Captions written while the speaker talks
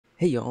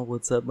Hey y'all,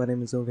 what's up? My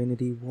name is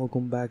Vanity.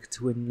 Welcome back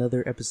to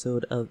another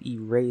episode of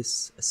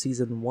Erase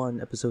Season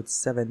 1, Episode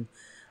 7.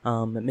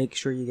 Make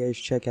sure you guys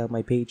check out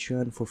my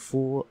Patreon for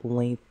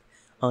full-length,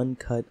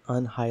 uncut,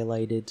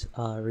 unhighlighted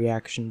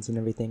reactions and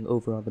everything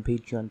over on the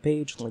Patreon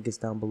page. Link is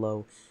down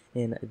below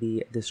in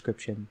the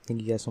description.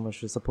 Thank you guys so much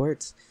for the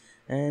support.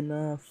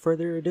 And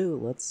further ado,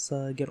 let's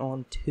get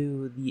on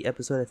to the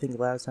episode. I think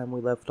last time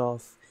we left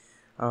off,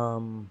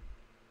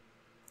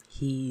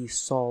 he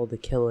saw the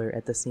killer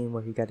at the scene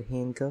where he got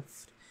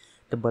handcuffed.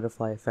 The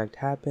butterfly effect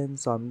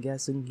happened, so I'm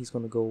guessing he's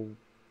gonna go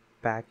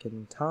back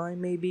in time,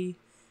 maybe.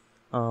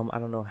 I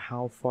don't know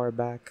how far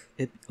back.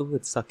 It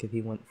would suck if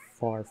he went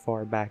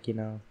far back, you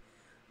know,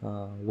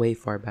 way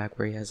far back,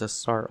 where he has to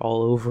start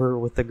all over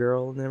with the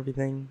girl and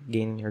everything,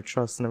 gaining her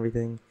trust and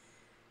everything.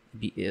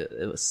 It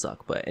would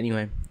suck, but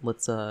anyway,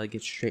 let's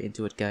get straight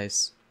into it,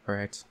 guys. All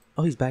right.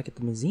 Oh, he's back at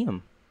the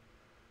museum.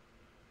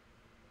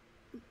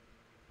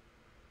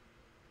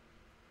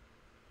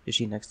 Is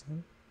she next to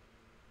him?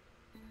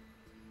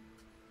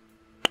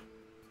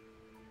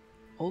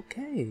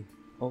 Okay,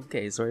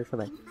 sorry for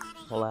that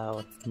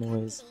loud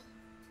noise.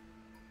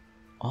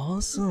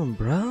 Awesome,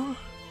 bro.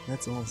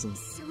 That's awesome.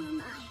 So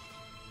am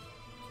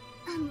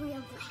I. I'm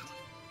real glad.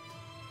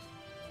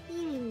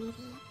 You're an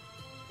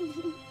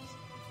idiot.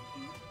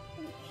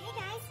 Hey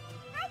guys.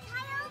 Hi,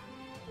 Kyle.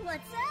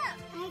 What's up?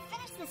 I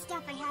finished the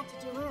stuff I had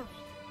to do early.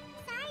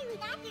 Sorry we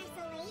got here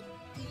so late.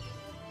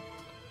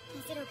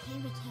 Is it okay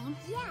we came?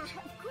 Yeah,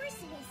 of course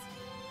it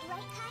is.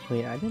 Right, Kyle?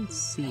 Wait, I didn't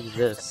see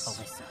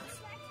this.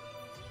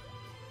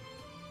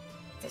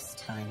 This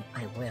time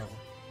I will,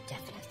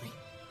 definitely.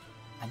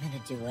 I'm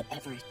gonna do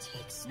whatever it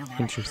takes, no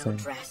matter how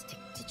drastic,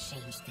 to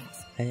change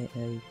things.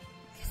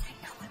 Because I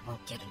know I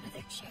won't get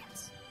another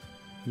chance.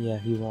 Yeah,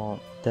 he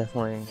won't.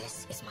 Definitely.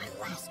 This is my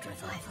last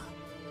revival.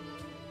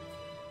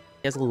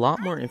 He has a lot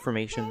more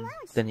information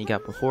than he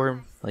got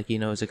before. Like, he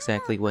knows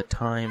exactly what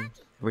time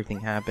everything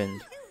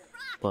happened.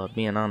 But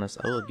being honest,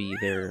 I would be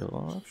there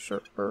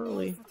sure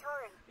early.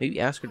 Maybe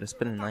ask her to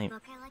spend the night.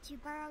 Book I let you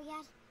borrow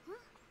yet? Huh?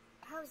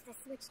 How's the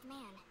switched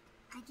man?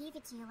 I gave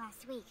it to you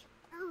last week.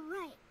 Oh,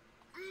 right.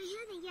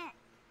 I haven't yet.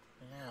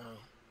 No.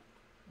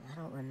 I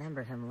don't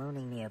remember him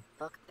loaning me a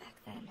book back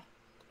then.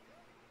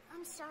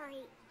 I'm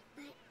sorry,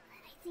 but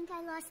I think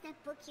I lost that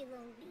book you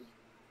loaned me.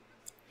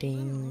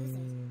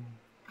 Dang.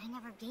 I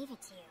never gave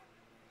it to you.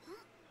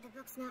 Huh? The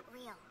book's not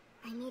real.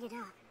 I made it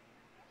up.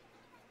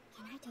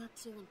 Can I talk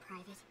to you in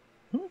private?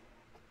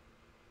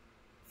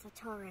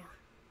 Satoru,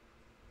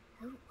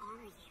 who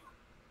are you?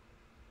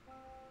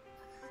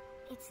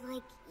 It's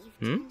like you've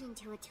turned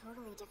into a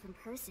totally different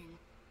person.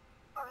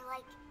 Or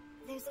like,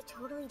 there's a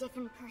totally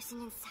different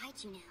person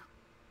inside you now.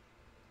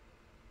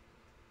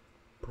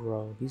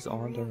 Bro, he's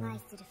on to I him.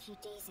 realized it a few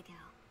days ago,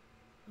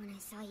 when I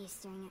saw you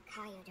staring at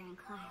Kaya during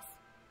class.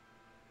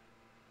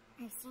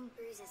 I've seen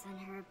bruises on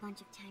her a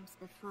bunch of times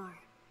before,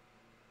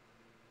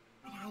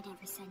 but I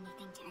never said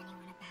anything to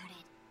anyone about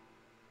it.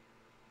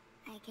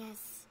 I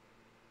guess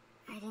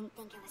I didn't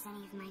think it was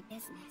any of my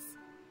business.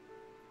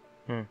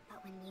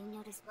 But when you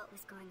noticed what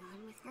was going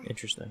on with her,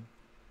 Interesting.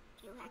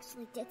 you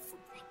actually did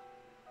something.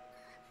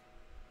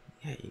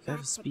 Yeah, you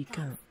gotta speak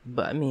up.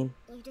 But I mean,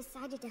 You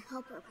decided to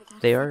help her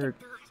without they a are second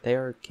thought. they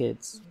are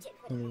kids. You did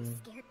what I was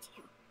scared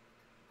to.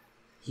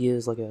 He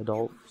is like an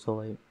adult, so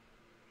like,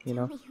 you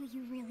know. Tell me who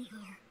you really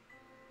are.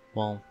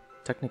 Well,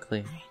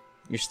 technically,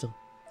 you're still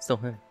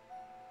him.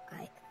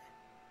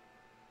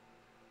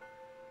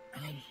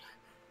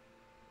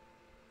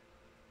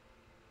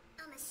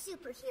 I'm a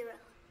superhero.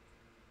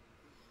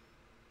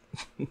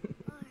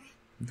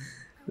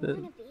 Or I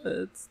wanna be.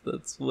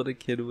 That's what a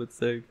kid would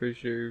say for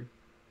sure.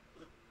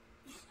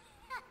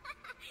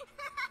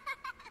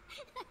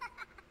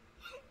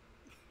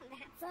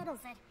 That settles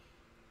it.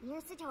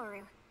 You're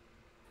Satoru.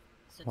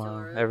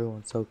 Wow,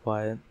 everyone's so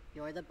quiet.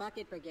 You're the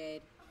Bucket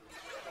Brigade.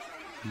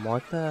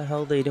 What the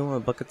hell they doing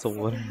with buckets of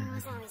water?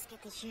 Superheroes always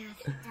get the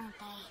shaft, don't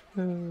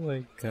they? Oh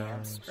my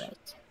gosh.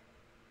 Right.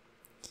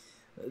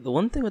 The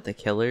one thing with the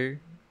killer,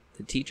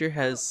 the teacher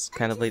has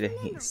kind of like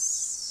the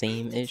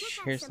same-ish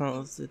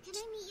hairstyles. Can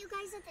I meet you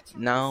guys at the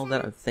children's Now that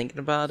center? I'm thinking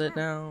about it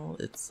now,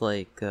 it's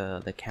like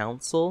the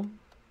council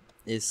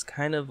is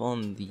kind of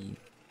on the,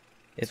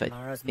 if I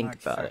Tomorrow's think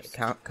March about it,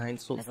 1st.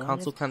 council As long kind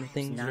as of Kaya's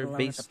things not are alone at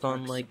the based on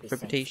park, like she'll be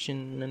safe.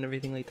 reputation and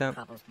everything like that.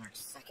 Papa's March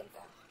 2nd,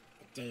 though.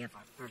 The day of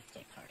our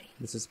birthday party.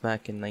 This is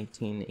back in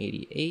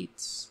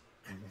 1988.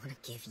 I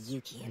want to give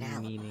Yuki an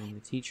alibi. Meaning the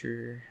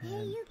teacher Hey,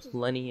 had Yuki.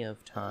 plenty of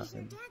Is your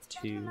time dad's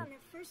bedroom to on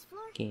the first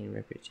floor? gain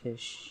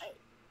reputation.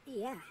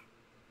 Yeah.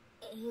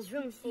 His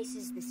room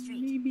faces the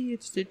street. Maybe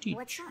it's the teacher.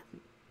 What's up?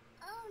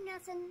 Oh,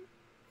 nothing.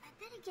 I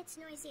bet it gets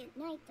noisy at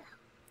night, though.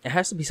 It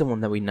has to be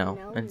someone that we know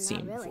No, and not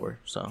seen really. before,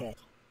 so. Good.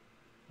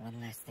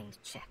 One last thing to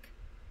check.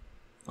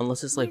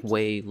 Unless it's like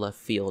way left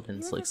field and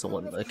it's like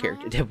someone, a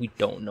character that we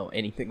don't know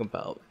anything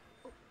about.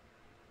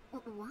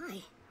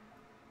 Why?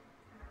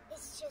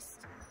 It's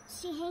just,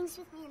 she hangs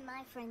with me and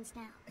my friends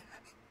now.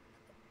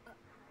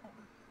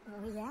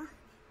 Oh, yeah?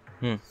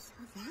 So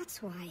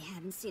that's why I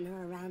haven't seen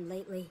her around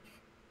lately.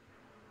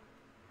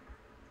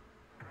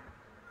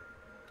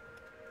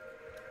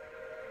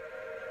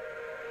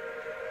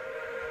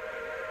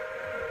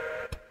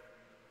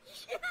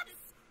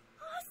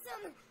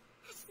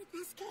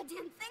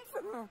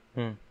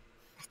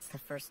 That's the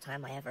first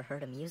time I ever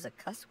heard him use a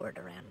cuss word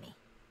around me.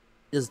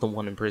 Is the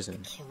one in prison.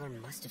 The killer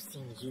must have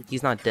seen Yuki.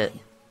 He's not dead.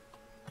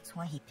 That's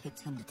why he picked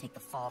him to take the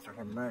fall for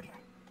her murder.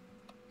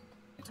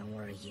 Don't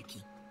worry,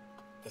 Yuki.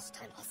 This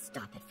time I'll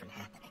stop it from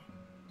happening.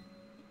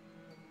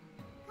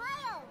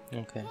 Kyle!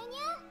 Okay.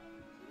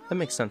 That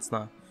makes sense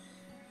now.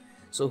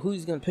 So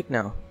who's gonna pick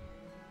now?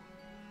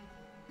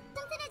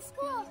 Something at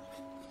school.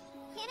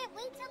 Can it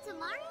wait till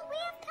tomorrow? We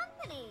have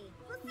company.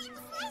 We'll see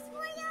what's nice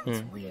for you.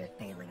 It's weird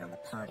bailing on the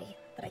party,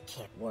 but I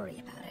can't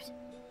worry about it.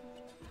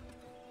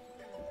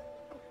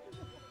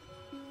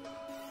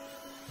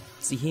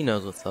 See, he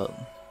knows what's up.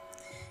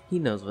 He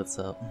knows what's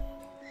up.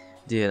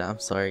 Dude, I'm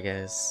sorry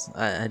guys.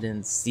 I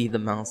didn't see the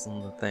mouse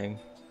on the thing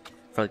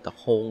for like the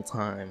whole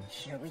time.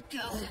 Here we go.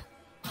 What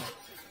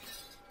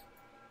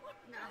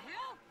the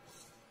hell?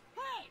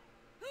 Hey,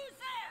 who's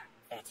there?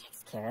 That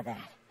takes care of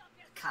that.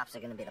 The cops are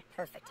gonna be the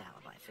perfect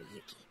alibi for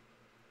Yuki.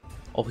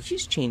 Oh,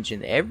 she's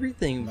changing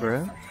everything, Now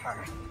bro. for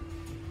her.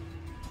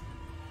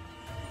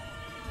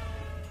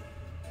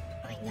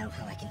 I know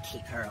how I can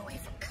keep her away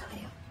from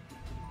Kaya.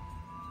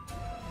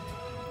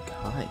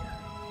 Kaya.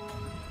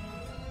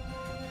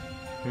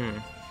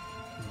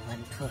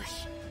 One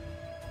push.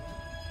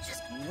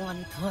 Just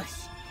one push.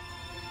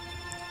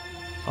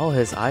 Oh,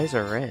 his eyes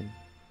are red.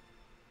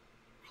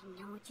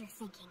 I know what you're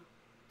thinking,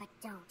 but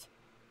don't.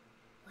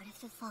 What if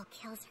the fall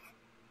kills her?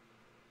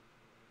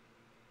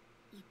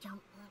 You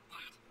don't want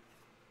that.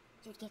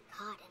 You'd get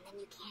caught and then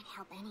you can't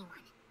help anyone.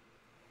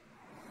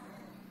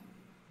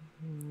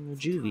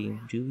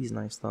 Juvie's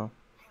nice though.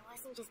 I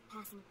wasn't just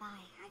passing by,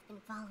 I've been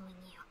following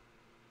you.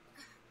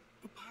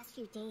 The past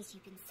few days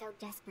you've been so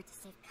desperate to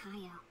save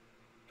Kaio.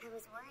 I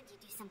was worried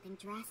you'd do something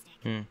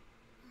drastic.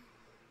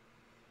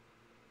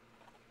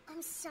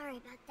 I'm sorry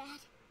about that.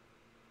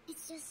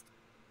 It's just,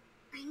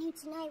 I knew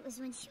tonight was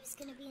when she was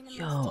gonna be in the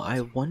Yo, most I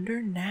danger.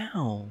 wonder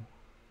now.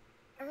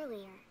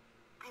 Earlier,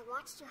 I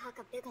watched you huck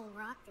a big ol'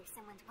 rock through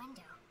someone's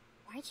window.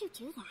 Why'd you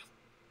do that?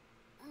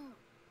 Oh,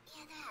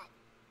 yeah, that.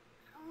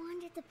 I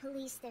wanted the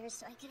police there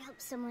so I could help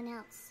someone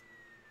else.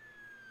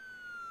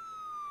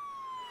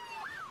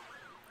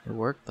 It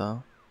worked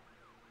though.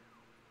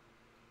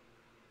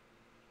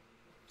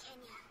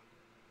 Kenya,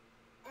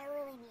 I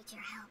really need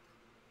your help.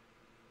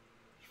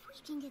 If we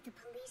can get the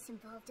police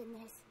involved in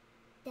this,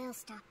 they'll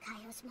stop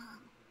Kaio's mom.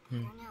 I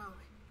don't know.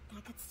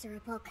 That could stir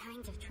up all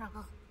kinds of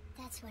trouble.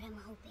 That's what I'm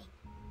hoping.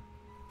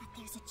 But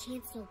there's a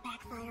chance it'll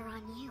backfire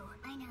on you.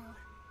 I know.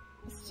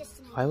 It's just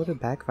an idea. Why would it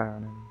backfire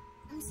on him?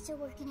 I'm still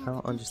working out I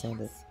don't the understand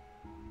details.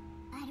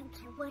 I don't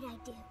care what I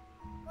do,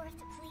 or if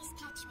the police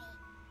catch me.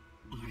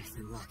 Or if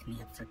they lock me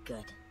up for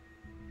good.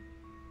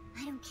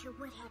 I don't care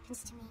what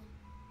happens to me,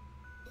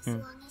 as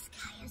long as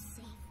Kaio's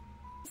safe.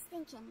 I was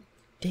thinking,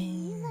 can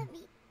you Damn. let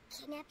me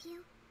kidnap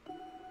you?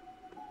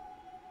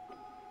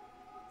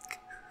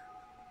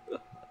 You're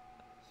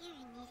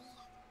an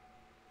idiot.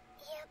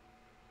 Yep,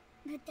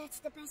 but that's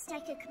the best I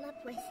could come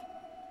up with.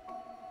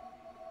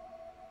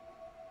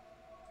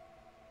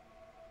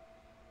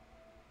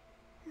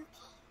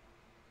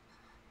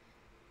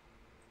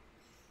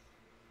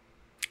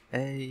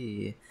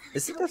 Hey,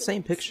 is it that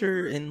same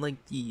picture in like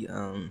the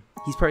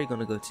He's probably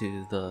gonna go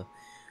to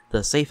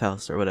the safe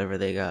house or whatever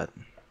they got,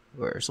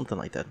 or something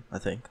like that. I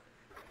think.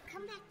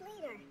 Come back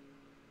later.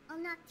 I'll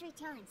knock 3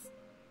 times.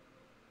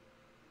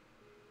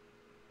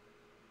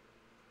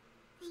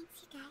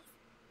 Thanks, you guys.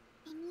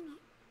 I mean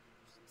it.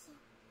 Thank you.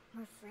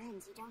 We're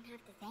friends. You don't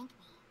have to thank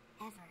me.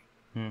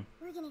 Ever.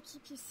 We're gonna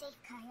keep you safe,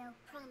 Kaio.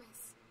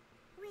 Promise.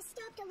 We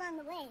stopped along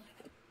the way.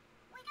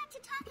 We got to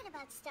talking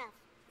about stuff.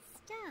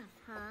 Stuff,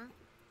 huh?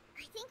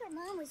 I think our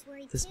mom was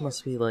worried This too.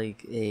 must be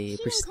like a She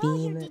didn't call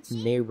you, pristine did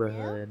she?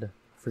 neighborhood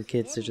for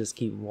kids to just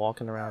keep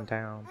walking around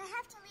town. I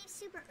have to leave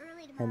super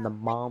early tomorrow. And the but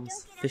mom's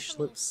don't get up fish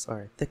for me. lips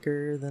are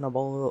thicker than a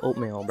bowl of I'll have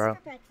oatmeal, this bro.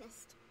 for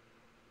breakfast.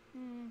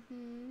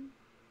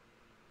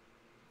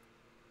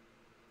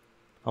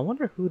 I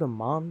wonder who the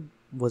mom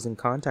was in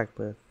contact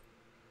with.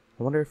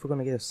 I wonder if we're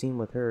gonna get a scene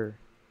with her.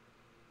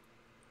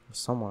 Or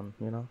someone,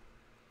 you know?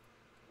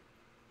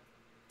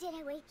 Did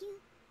I wake you?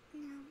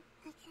 No,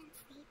 I can't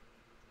sleep.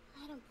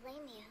 I don't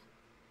blame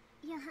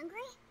you. You hungry?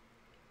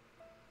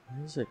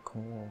 What is it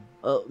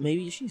called?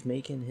 Maybe she's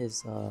making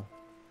his,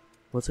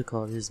 what's it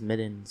called? His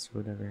mittens,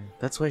 or whatever.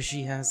 That's why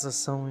she has a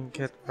sewing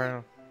kit,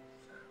 bro.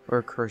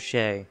 Or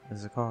crochet.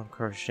 Is it called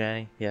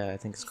crochet? Yeah, I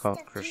think it's called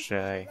Stuff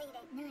crochet. late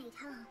at night,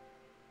 huh?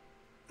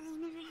 I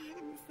never had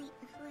him this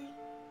late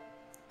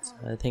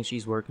before. I think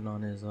she's working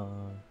on his,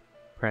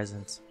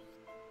 presents.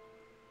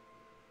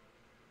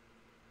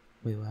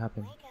 Wait, what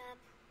happened? Wake up.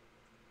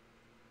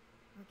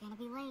 We're gonna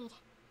be late.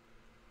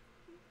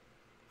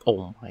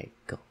 Oh my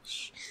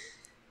gosh.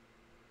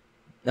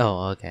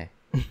 Oh, okay.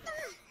 That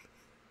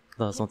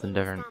was something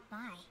different. Stop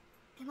by.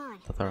 Come on. I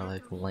thought they were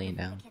like laying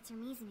down. Kids or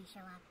Mizumi show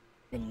up.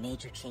 Been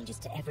major changes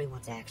to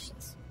everyone's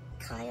actions.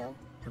 Kaio,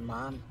 her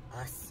mom,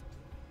 us,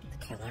 the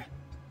killer.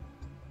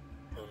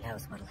 Who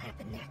knows what'll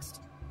happen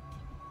next?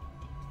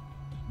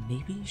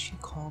 Maybe she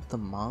called the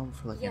mom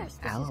for like Yes, an this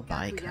is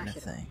alibi Gaku kind of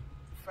Yashida. thing.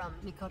 From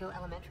Mikoto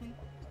Elementary?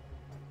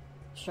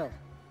 Sure.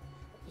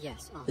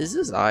 Yes, Is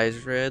his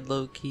eyes red,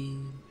 low-key?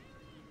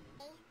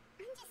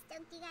 I'm just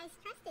stoked you guys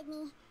trusted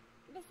me.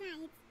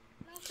 Besides,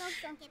 my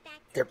folks don't get back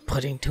to They're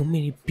putting too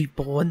many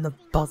people on the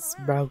bus,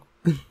 bro.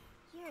 You're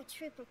a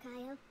trooper,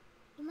 Kyle.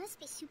 You must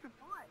be super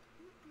bored.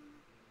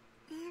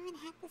 I haven't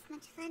had this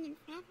much fun in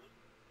forever.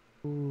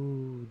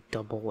 Ooh,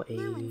 double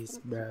A's,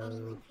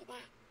 bro. For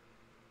that.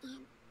 And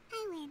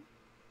I win.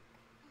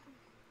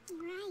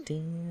 Right.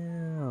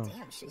 Damn.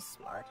 Damn, she's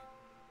smart.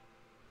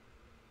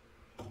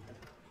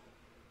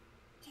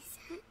 Is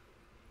that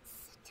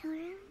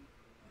Satoru?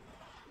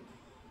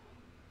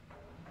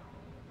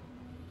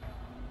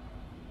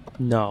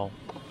 No.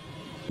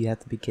 You have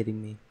to be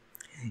kidding me.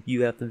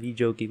 You have to be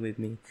joking with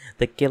me.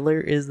 The killer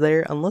is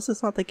there, unless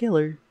it's not the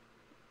killer.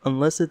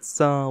 Unless it's,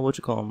 what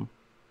you call him?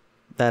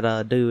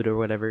 That, dude or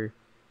whatever.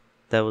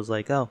 That was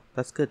like, oh,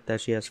 that's good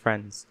that she has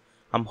friends.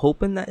 I'm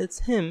hoping that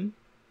it's him.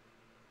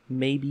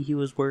 Maybe he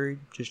was worried,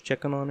 just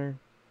checking on her.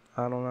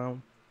 I don't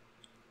know.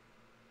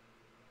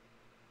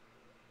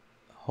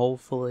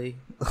 Hopefully.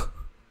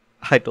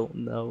 I don't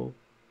know.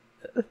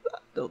 I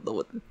don't know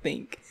what to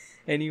think.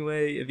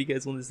 Anyway, if you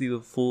guys want to see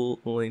the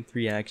full-length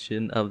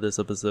reaction of this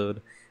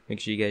episode, make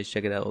sure you guys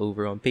check it out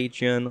over on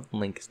Patreon.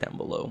 Link is down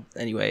below.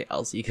 Anyway,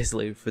 I'll see you guys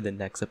later for the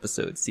next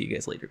episode. See you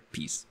guys later.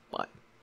 Peace. Bye.